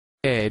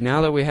Okay, now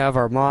that we have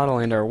our model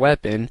and our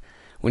weapon,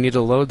 we need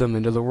to load them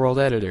into the world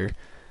editor.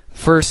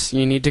 First,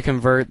 you need to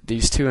convert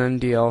these two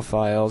MDL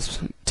files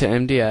to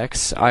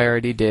MDX. I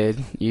already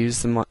did.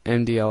 Use the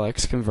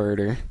MDLX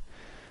converter.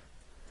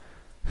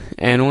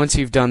 And once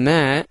you've done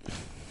that,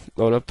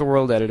 load up the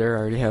world editor. I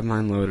already have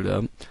mine loaded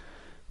up.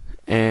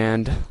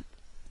 And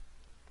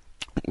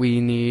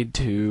we need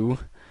to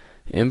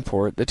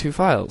import the two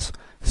files.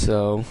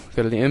 So,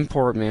 go to the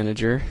import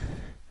manager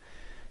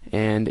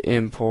and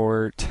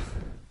import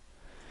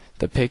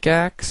the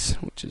pickaxe,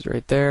 which is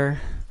right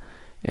there,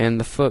 and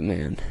the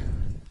footman.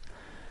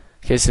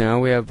 Okay, so now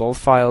we have both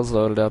files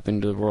loaded up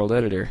into the world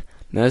editor.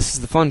 Now this is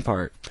the fun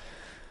part.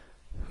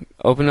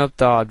 Open up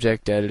the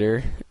object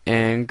editor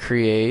and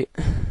create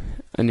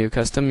a new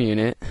custom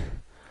unit.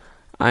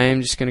 I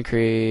am just going to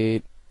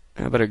create,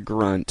 how about a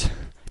grunt?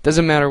 It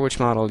doesn't matter which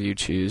model you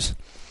choose.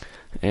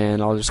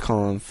 And I'll just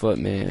call him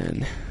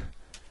footman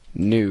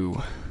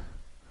new.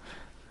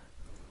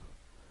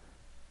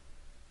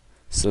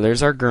 So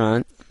there's our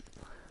grunt.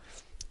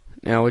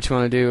 Now what you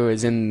want to do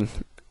is you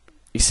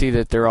see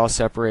that they're all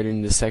separated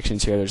into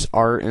sections here. There's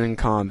art and then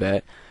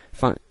combat.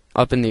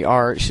 Up in the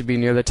art, it should be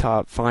near the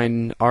top,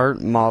 find art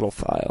model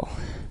file.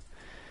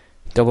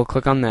 Double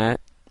click on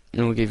that and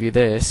it'll give you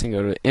this, and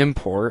go to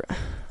import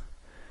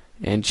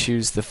and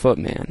choose the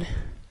footman.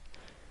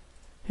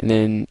 And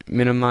then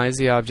minimize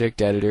the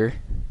object editor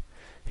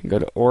and go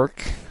to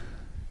orc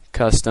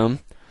custom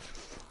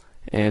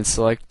and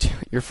select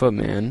your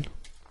footman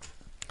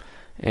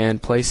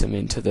and place them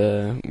into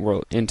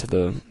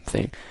the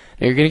thing.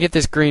 Now you're gonna get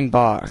this green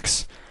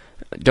box.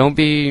 Don't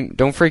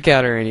freak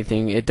out or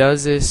anything. It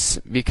does this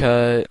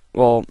because,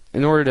 well,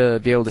 in order to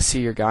be able to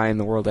see your guy in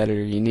the world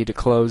editor, you need to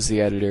close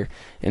the editor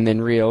and then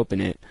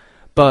reopen it.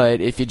 But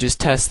if you just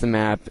test the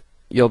map,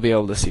 you'll be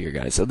able to see your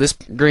guy. So this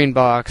green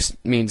box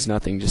means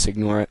nothing. Just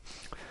ignore it.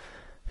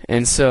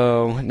 And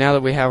so now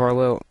that we have our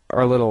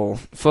little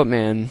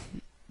footman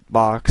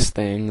box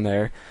thing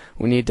there,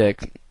 we need to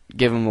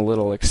give him a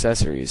little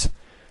accessories.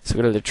 So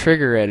go to the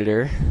trigger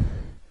editor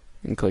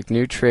and click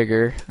new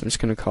trigger. I'm just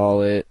going to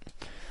call it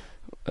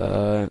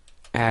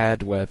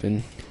add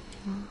weapon.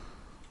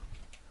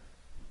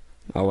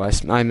 Oh,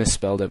 I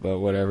misspelled it, but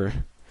whatever.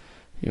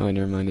 You know,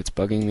 never mind, it's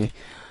bugging me.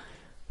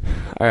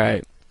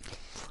 Alright,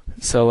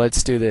 so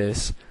let's do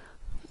this.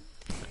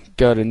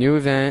 Go to new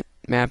event,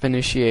 map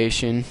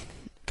initiation,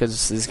 because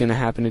this is going to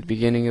happen at the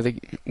beginning of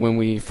when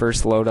we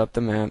first load up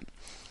the map.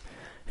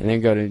 And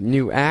then go to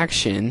new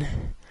action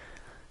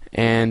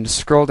and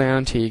scroll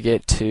down till you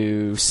get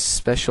to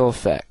special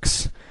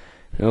effects.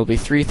 There'll be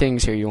three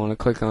things here you want to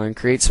click on.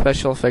 Create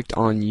special effect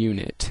on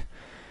unit.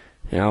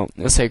 Now,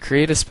 let's say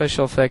create a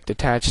special effect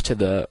attached to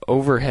the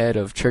overhead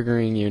of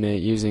triggering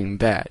unit using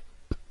that.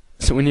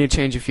 So we need to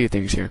change a few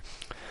things here.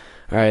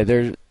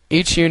 Alright,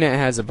 each unit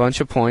has a bunch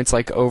of points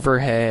like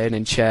overhead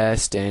and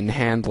chest and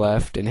hand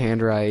left and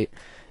hand right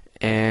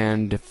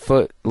and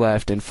foot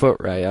left and foot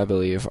right, I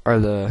believe, are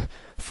the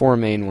four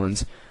main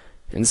ones.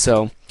 And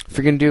so if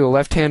you're going to do a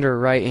left hand or a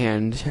right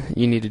hand,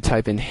 you need to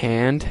type in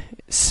hand,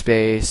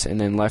 space, and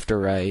then left or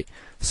right.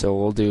 So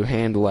we'll do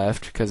hand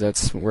left because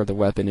that's where the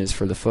weapon is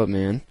for the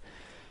footman.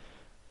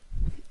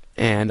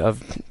 And of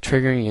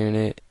triggering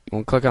unit,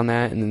 we'll click on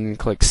that and then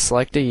click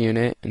select a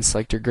unit and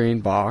select your green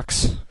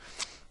box.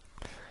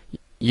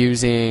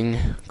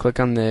 Click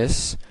on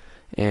this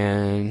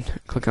and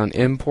click on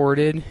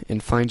imported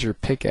and find your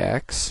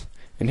pickaxe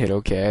and hit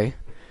OK.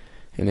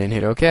 And then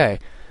hit OK.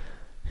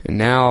 And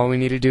now all we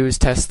need to do is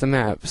test the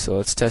map, so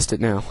let's test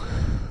it now.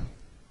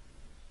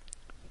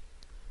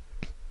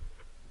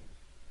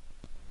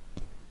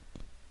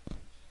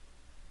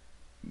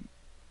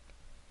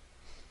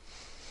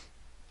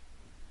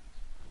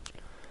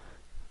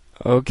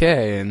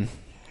 Okay, and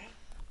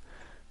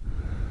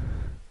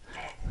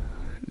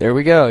there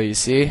we go. You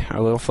see, our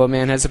little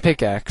footman has a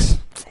pickaxe.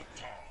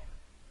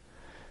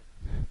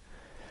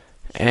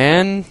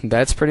 And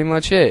that's pretty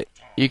much it.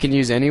 You can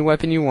use any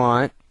weapon you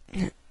want.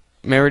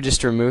 Remember,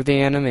 just remove the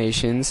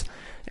animations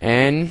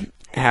and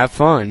have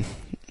fun.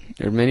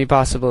 There are many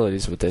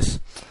possibilities with this.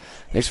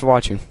 Thanks for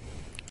watching.